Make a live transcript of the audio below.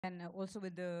And also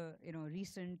with the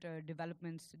recent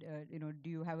developments, do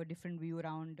you have a different view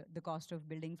around the cost of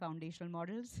building foundational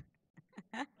models?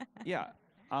 Yeah.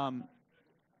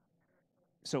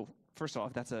 So first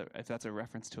off, if that's a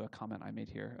reference to a comment I made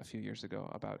here a few years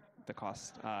ago about the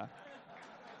cost,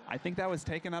 I think that was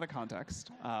taken out of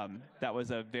context. That was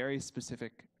a very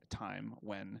specific time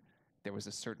when there was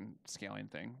a certain scaling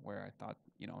thing where I thought,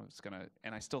 it's going to,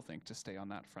 and I still think to stay on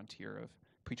that frontier of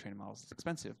pre-trained models is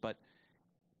expensive. But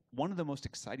one of the most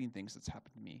exciting things that's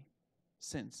happened to me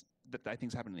since, that I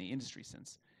think has happened in the industry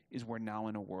since, is we're now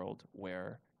in a world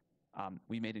where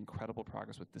we made incredible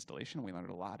progress with distillation. We learned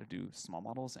a lot to do small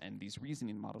models, and these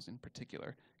reasoning models in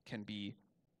particular can be,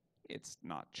 it's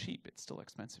not cheap, it's still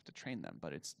expensive to train them,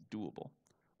 but it's doable.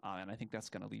 And I think that's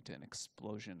going to lead to an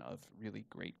explosion of really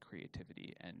great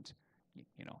creativity, and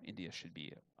India should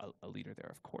be a leader there,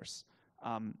 of course.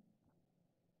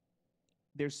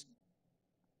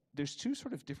 There's two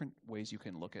sort of different ways you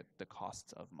can look at the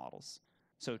costs of models.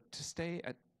 So to stay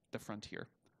at the frontier,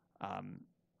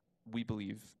 we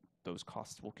believe those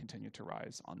costs will continue to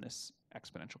rise on this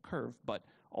exponential curve, but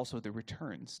also the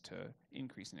returns to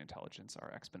increasing intelligence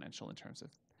are exponential in terms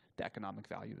of the economic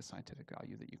value, the scientific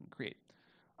value that you can create.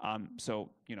 So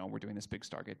we're doing this big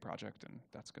Stargate project, and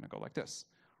that's going to go like this.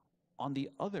 On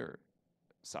the other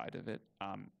side of it,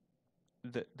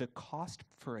 the cost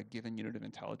for a given unit of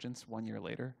intelligence 1 year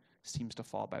later seems to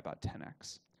fall by about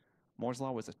 10x. Moore's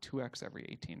law was a 2x every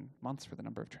 18 months for the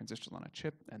number of transistors on a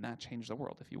chip, and that changed the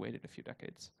world if you waited a few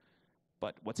decades.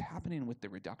 But what's happening with the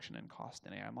reduction in cost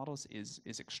in AI models is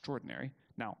extraordinary.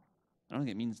 Now, I don't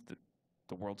think it means that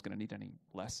the world's going to need any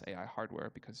less AI hardware,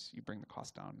 because you bring the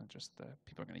cost down and just the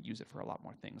people are going to use it for a lot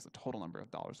more things. The total number of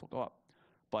dollars will go up.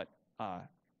 But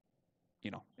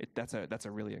that's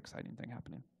a really exciting thing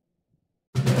happening.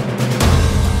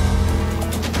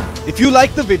 If you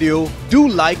like the video, do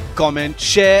like, comment,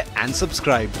 share and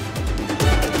subscribe.